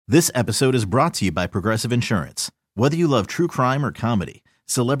This episode is brought to you by Progressive Insurance. Whether you love true crime or comedy,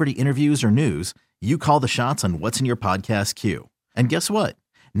 celebrity interviews or news, you call the shots on what's in your podcast queue. And guess what?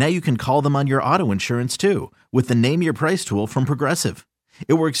 Now you can call them on your auto insurance too with the Name Your Price tool from Progressive.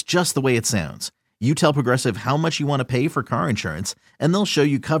 It works just the way it sounds. You tell Progressive how much you want to pay for car insurance, and they'll show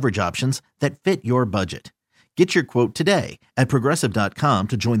you coverage options that fit your budget. Get your quote today at Progressive.com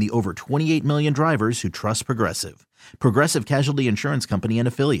to join the over 28 million drivers who trust Progressive. Progressive Casualty Insurance Company and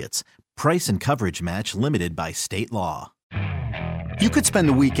Affiliates. Price and coverage match limited by state law. You could spend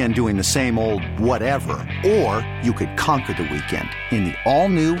the weekend doing the same old whatever, or you could conquer the weekend in the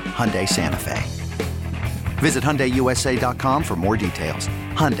all-new Hyundai Santa Fe. Visit HyundaiUSA.com for more details.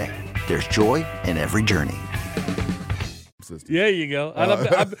 Hyundai, there's joy in every journey. There you go.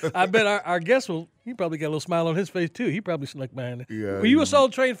 I bet our guest he probably got a little smile on his face, too. He probably snuck behind it. Yeah, were you a Soul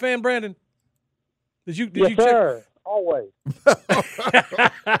Train fan, Brandon? Yes, sir. Always.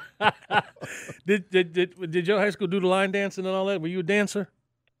 Did your high school do the line dancing and all that? Were you a dancer?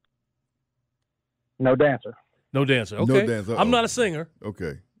 No dancer. No dancer. Okay. No dancer. I'm not a singer.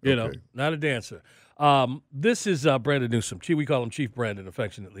 Okay. You know, not a dancer. This is Brandon Newsom. We call him Chief Brandon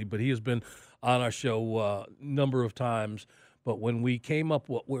affectionately, but he has been on our show a number of times. But when we came up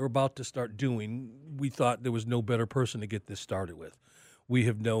what we're about to start doing, we thought there was no better person to get this started with. We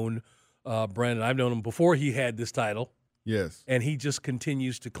have known Brandon. I've known him before he had this title. Yes. And he just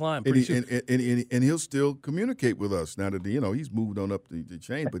continues to climb. And he'll still communicate with us now that he's moved on up the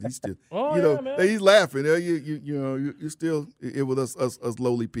chain, but he's still he's laughing. You're still with us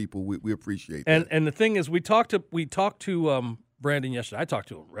lowly people. We appreciate that. And the thing is, we talked to Brandon yesterday. I talk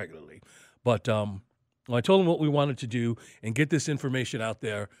to him regularly, but when I told him what we wanted to do and get this information out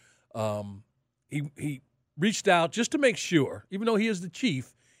there, he reached out just to make sure, even though he is the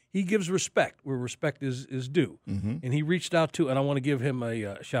chief. He gives respect where respect is due. Mm-hmm. And he reached out to, and I want to give him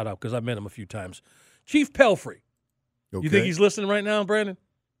a shout-out because I've met him a few times, Chief Pelfrey. Okay. You think he's listening right now, Brandon?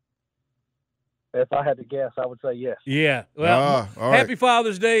 If I had to guess, I would say yes. Yeah. Well, happy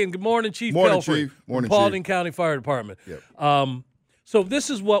Father's Day, and good morning, Chief Pelfrey. Chief. Morning, from Paulding County Fire Department. Yep. So this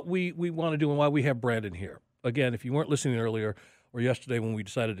is what we want to do and why we have Brandon here. Again, if you weren't listening earlier or yesterday when we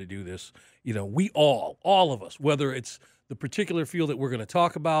decided to do this, we all of us, whether it's the particular field that we're going to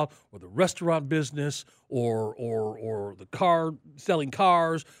talk about, or the restaurant business, or the car selling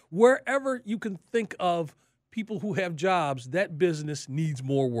cars, wherever you can think of people who have jobs, that business needs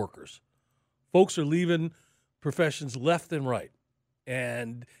more workers. Folks are leaving professions left and right,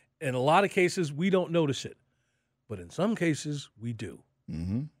 and in a lot of cases we don't notice it, but in some cases we do,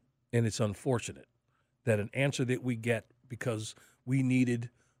 and it's unfortunate that an answer that we get because we needed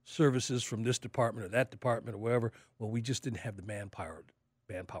services from this department or that department or wherever, well, we just didn't have the manpower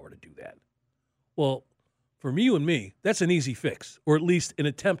to do that. Well, for you and me, that's an easy fix, or at least an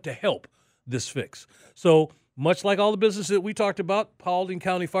attempt to help this fix. So much like all the businesses that we talked about, Paulding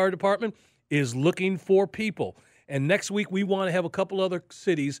County Fire Department is looking for people. And next week we want to have a couple other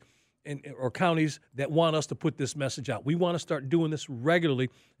cities or counties that want us to put this message out. We want to start doing this regularly,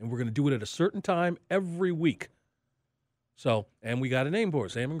 and we're going to do it at a certain time every week. So, and we got a name for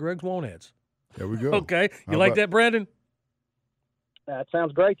it, Sam and Greg's Wonads. There we go. Okay. You like that, Brandon? That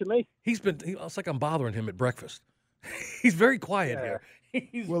sounds great to me. It's like I'm bothering him at breakfast. He's very quiet here.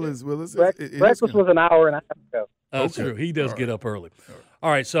 Breakfast was an hour and a half ago. Oh, that's true. He does get up early.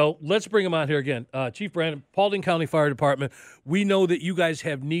 All right, so let's bring him out here again. Chief Brandon, Paulding County Fire Department. We know that you guys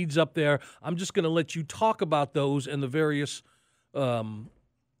have needs up there. I'm just going to let you talk about those and the various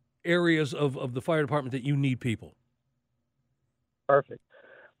areas of the fire department that you need people. Perfect.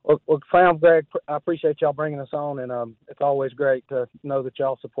 Well, Sam, Greg, I appreciate y'all bringing us on, and it's always great to know that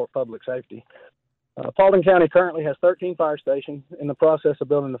y'all support public safety. Paulding County currently has 13 fire stations, in the process of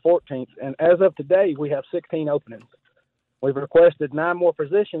building the 14th, and as of today, we have 16 openings. We've requested 9 more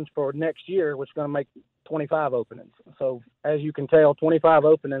positions for next year, which is going to make 25 openings. So, as you can tell, 25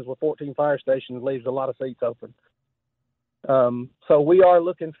 openings with 14 fire stations leaves a lot of seats open. So we are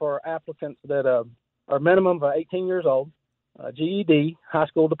looking for applicants that are minimum of 18 years old, GED, high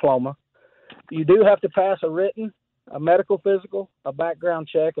school diploma. You do have to pass a written, a medical physical, a background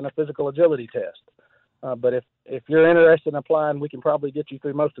check, and a physical agility test. But if you're interested in applying, we can probably get you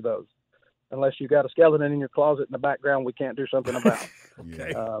through most of those. Unless you got a skeleton in your closet in the background we can't do something about.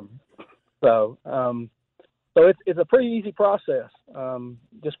 Okay. So it's a pretty easy process.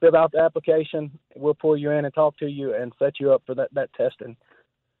 Just fill out the application. We'll pull you in and talk to you and set you up for that testing.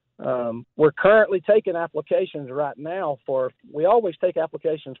 We're currently taking applications right now we always take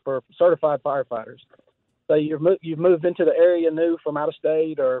applications for certified firefighters. So you've moved into the area new from out of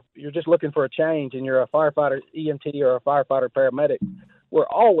state, or you're just looking for a change and you're a firefighter EMT or a firefighter paramedic. we're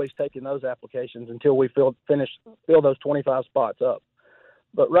always taking those applications until we fill those 25 spots up.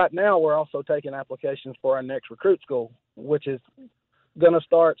 But right now, we're also taking applications for our next recruit school, which is going to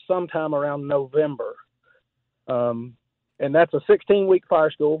start sometime around November. And that's a 16-week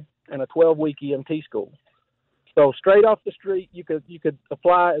fire school and a 12-week EMT school. So straight off the street, you could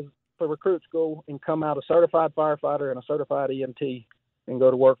apply for recruit school and come out a certified firefighter and a certified EMT and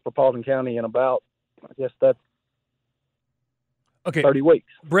go to work for Paulding County in about, I guess that's 30 weeks.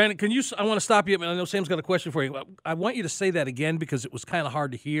 Brandon, I want to stop you. I know Sam's got a question for you. I want you to say that again because it was kind of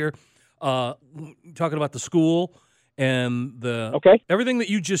hard to hear. Talking about the school and everything that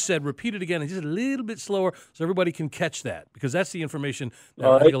you just said, repeat it again and just a little bit slower so everybody can catch that, because that's the information that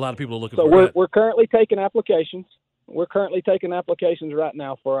I think a lot of people are looking for. So we're currently taking applications. We're currently taking applications right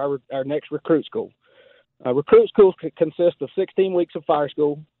now for our next recruit school. Recruit school consists of 16 weeks of fire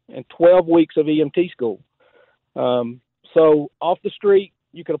school and 12 weeks of EMT school. So off the street,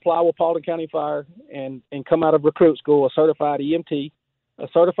 you can apply with Paulding County Fire and come out of recruit school a certified EMT, a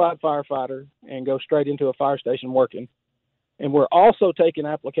certified firefighter, and go straight into a fire station working. And we're also taking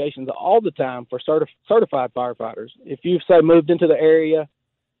applications all the time for certified firefighters. If you've, say, moved into the area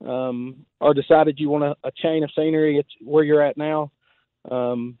or decided you want a change of scenery, it's where you're at now,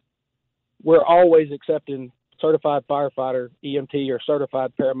 we're always accepting certified firefighter, EMT, or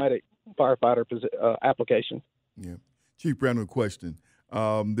certified paramedic firefighter applications. Yeah. Chief Brandon, question.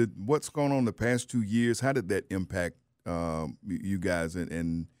 What's going on the past 2 years, how did that impact you guys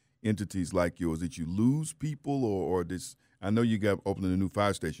and entities like yours? Did you lose people or this? I know you got opening a new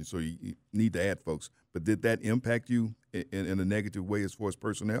fire station, so you need to add folks, but did that impact you in a negative way as far as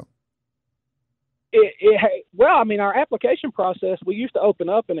personnel? Well, I mean, our application process, we used to open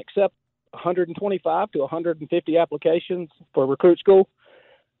up and accept 125 to 150 applications for recruit school.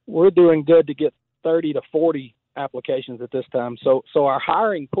 We're doing good to get 30 to 40 applications at this time. So our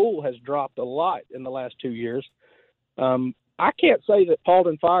hiring pool has dropped a lot in the last 2 years. I can't say that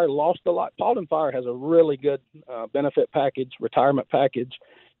Paulding Fire lost a lot. Paulding Fire has a really good benefit package, retirement package,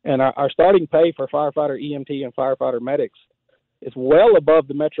 and our starting pay for firefighter, EMT, and firefighter medics is well above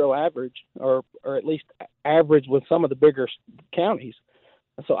the metro average, or at least average with some of the bigger counties.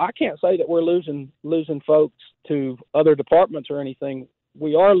 So I can't say that we're losing folks to other departments or anything.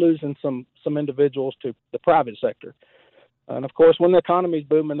 We are losing some individuals to the private sector. And, of course, when the economy's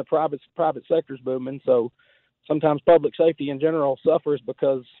booming, the private sector's booming. So sometimes public safety in general suffers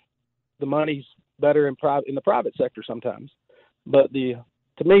because the money's better in the private sector sometimes. But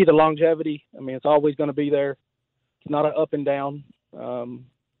to me, the longevity, I mean, it's always going to be there. It's not an up and down.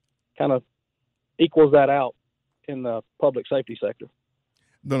 Kind of equals that out in the public safety sector.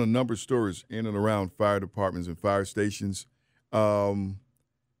 Done a number of stories in and around fire departments and fire stations.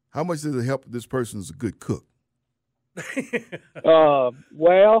 How much does it help this person's a good cook?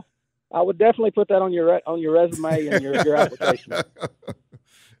 Well, I would definitely put that on your resume and your application.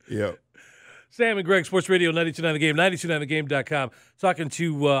 Yeah. Sam and Greg, Sports Radio 92.9 The Game, 92.9thegame.com. Talking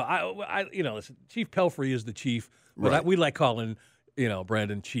to listen, Chief Pelfrey is the chief, but right. We like calling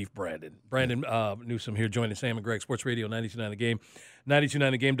Brandon Chief Brandon. Brandon Newsom here joining Sam and Greg, Sports Radio 92.9 The Game,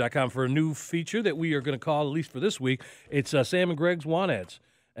 92.9thegame.com for a new feature that we are going to call, at least for this week, it's Sam and Greg's Want Ads.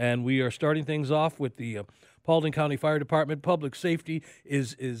 And we are starting things off with the Paulding County Fire Department. Public safety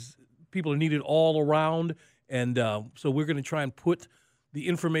is people are needed all around, and so we're going to try and put the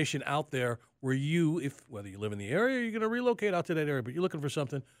information out there where whether you live in the area or you're going to relocate out to that area, but you're looking for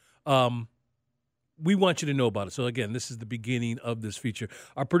something, we want you to know about it. So, again, this is the beginning of this feature.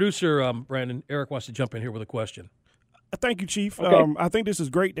 Our producer, Brandon, Eric, wants to jump in here with a question. Thank you, Chief. Okay. I think this is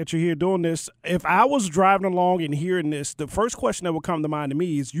great that you're here doing this. If I was driving along and hearing this, the first question that would come to mind to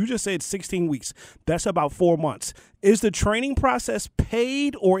me is, you just said 16 weeks. That's about 4 months. Is the training process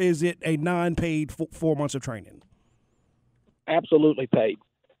paid, or is it a non-paid 4 months of training? Absolutely paid.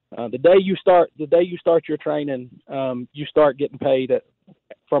 The day you start your training, you start getting paid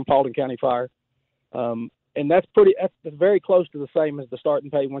from Paulding County Fire, and that's very close to the same as the starting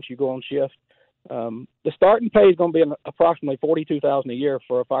pay once you go on shift. The starting pay is going to be approximately $42,000 a year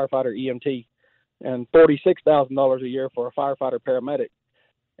for a firefighter EMT, and $46,000 a year for a firefighter paramedic.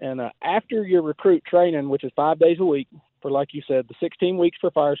 And after your recruit training, which is 5 days a week, for, like you said, the 16 weeks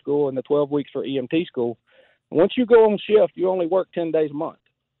for fire school and the 12 weeks for EMT school, once you go on shift, you only work 10 days a month.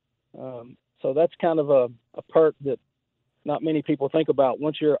 So that's kind of a perk that not many people think about.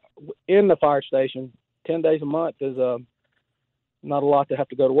 Once you're in the fire station, 10 days a month is not a lot to have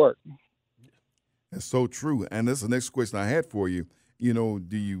to go to work. That's so true. And that's the next question I had for you. Do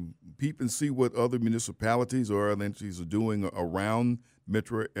you peep and see what other municipalities or other entities are doing around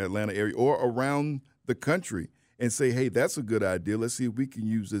Metro Atlanta area or around the country? and say, hey, that's a good idea. Let's see if we can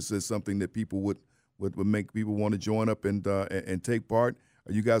use this as something that people would make people want to join up and take part.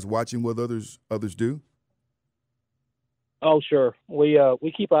 Are you guys watching what others do? Oh, sure. We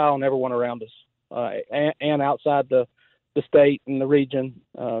keep an eye on everyone around us and outside the state and the region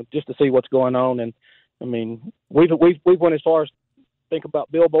just to see what's going on. And I mean, we've went as far as think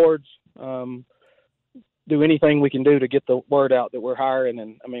about billboards, do anything we can do to get the word out that we're hiring.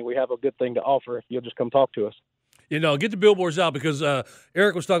 And I mean, we have a good thing to offer if you'll just come talk to us. Get the billboards out because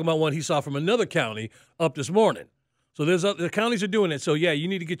Eric was talking about one he saw from another county up this morning. So the counties are doing it. So yeah, you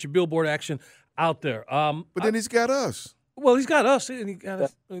need to get your billboard action out there. But then he's got us. Well, he's got us, and he got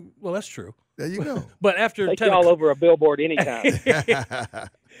us. Well, that's true. There you go. But after take y'all over a billboard anytime.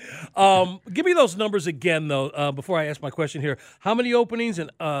 Give me those numbers again, though, before I ask my question here. How many openings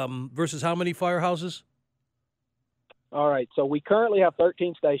and versus how many firehouses? All right. So we currently have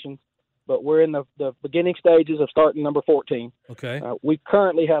 13 stations, but we're in the beginning stages of starting number 14. Okay. We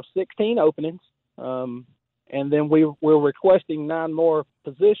currently have 16 openings, and then we're requesting 9 more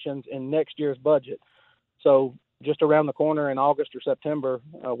positions in next year's budget. So just around the corner in August or September,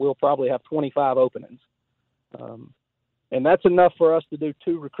 we'll probably have 25 openings. And that's enough for us to do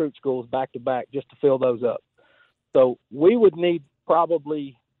 2 recruit schools back to back just to fill those up. So we would need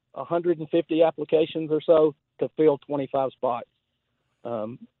probably 150 applications or so to fill 25 spots.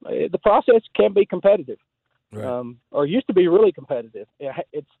 The process can be competitive, right. Or used to be really competitive.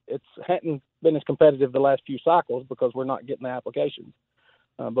 It's hadn't been as competitive the last few cycles because we're not getting the applications.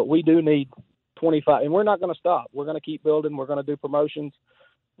 But we do need 25, and we're not going to stop. We're going to keep building. We're going to do promotions.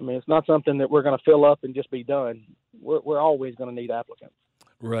 I mean, it's not something that we're going to fill up and just be done. We're always going to need applicants.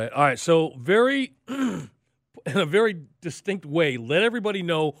 Right. All right. So in a very distinct way, let everybody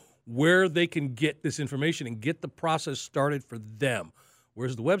know where they can get this information and get the process started for them.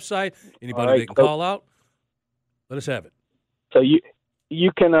 Where's the website? Anybody they can call out? Let us have it. So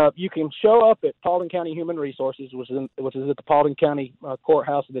you can show up at Paulding County Human Resources, which is at the Paulding County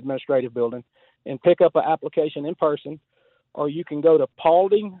Courthouse and Administrative Building, and pick up an application in person, or you can go to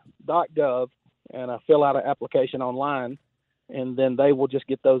paulding.gov and fill out an application online, and then they will just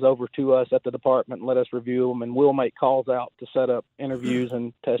get those over to us at the department and let us review them, and we'll make calls out to set up interviews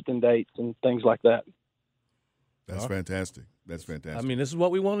and testing dates and things like that. That's fantastic. That's fantastic. I mean, this is what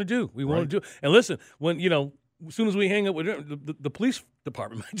we want to do. We want to do. And listen, when as soon as we hang up with the police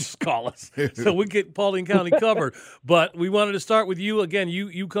department might just call us, so we get Paulding County covered. But we wanted to start with you again.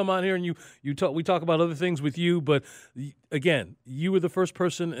 You come on here and you talk. We talk about other things with you, but again, you were the first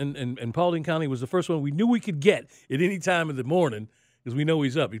person, and Paulding County was the first one we knew we could get at any time in the morning because we know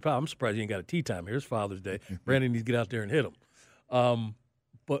he's up. I'm surprised he ain't got a tea time here. It's Father's Day. Brandon needs to get out there and hit him.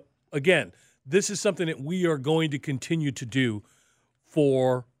 But again, this is something that we are going to continue to do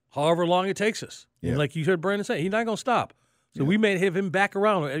for however long it takes us. Yeah. And like you heard Brandon say, he's not going to stop. So we may have him back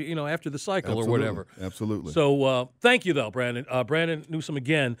around, after the cycle or whatever. Absolutely. So thank you, though, Brandon. Brandon Newsome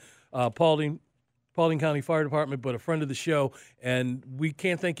again, Paulding County Fire Department, but a friend of the show. And we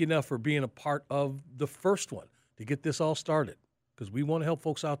can't thank you enough for being a part of the first one to get this all started because we want to help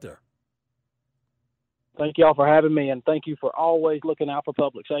folks out there. Thank you all for having me, and thank you for always looking out for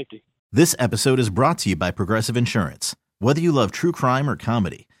public safety. This episode is brought to you by Progressive Insurance. Whether you love true crime or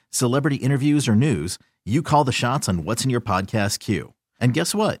comedy, celebrity interviews or news, you call the shots on what's in your podcast queue. And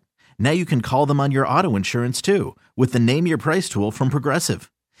guess what? Now you can call them on your auto insurance too with the Name Your Price tool from Progressive.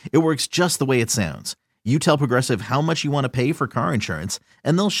 It works just the way it sounds. You tell Progressive how much you want to pay for car insurance,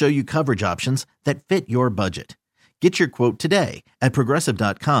 and they'll show you coverage options that fit your budget. Get your quote today at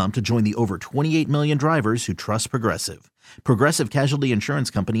Progressive.com to join the over 28 million drivers who trust Progressive. Progressive Casualty Insurance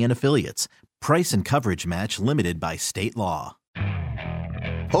Company and Affiliates. Price and coverage match limited by state law.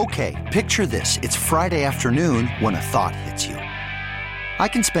 Okay, picture this. It's Friday afternoon when a thought hits you. I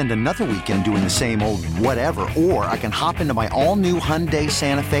can spend another weekend doing the same old whatever, or I can hop into my all-new Hyundai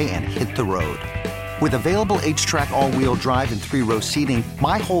Santa Fe and hit the road. With available H-Track all-wheel drive and 3-row seating,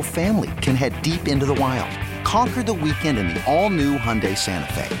 my whole family can head deep into the wild. Conquer the weekend in the all-new Hyundai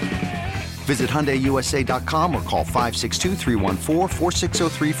Santa Fe. Visit HyundaiUSA.com or call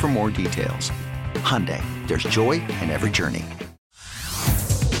 562-314-4603 for more details. Hyundai, there's joy in every journey.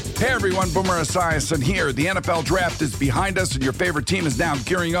 Hey everyone, Boomer Esiason here. The NFL Draft is behind us and your favorite team is now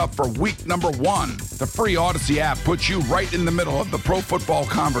gearing up for week number 1. The free Odyssey app puts you right in the middle of the pro football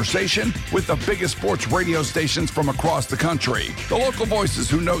conversation with the biggest sports radio stations from across the country. The local voices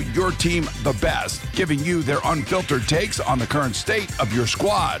who know your team the best, giving you their unfiltered takes on the current state of your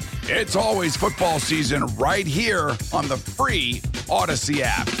squad. It's always football season right here on the free Odyssey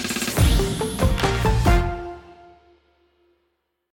app.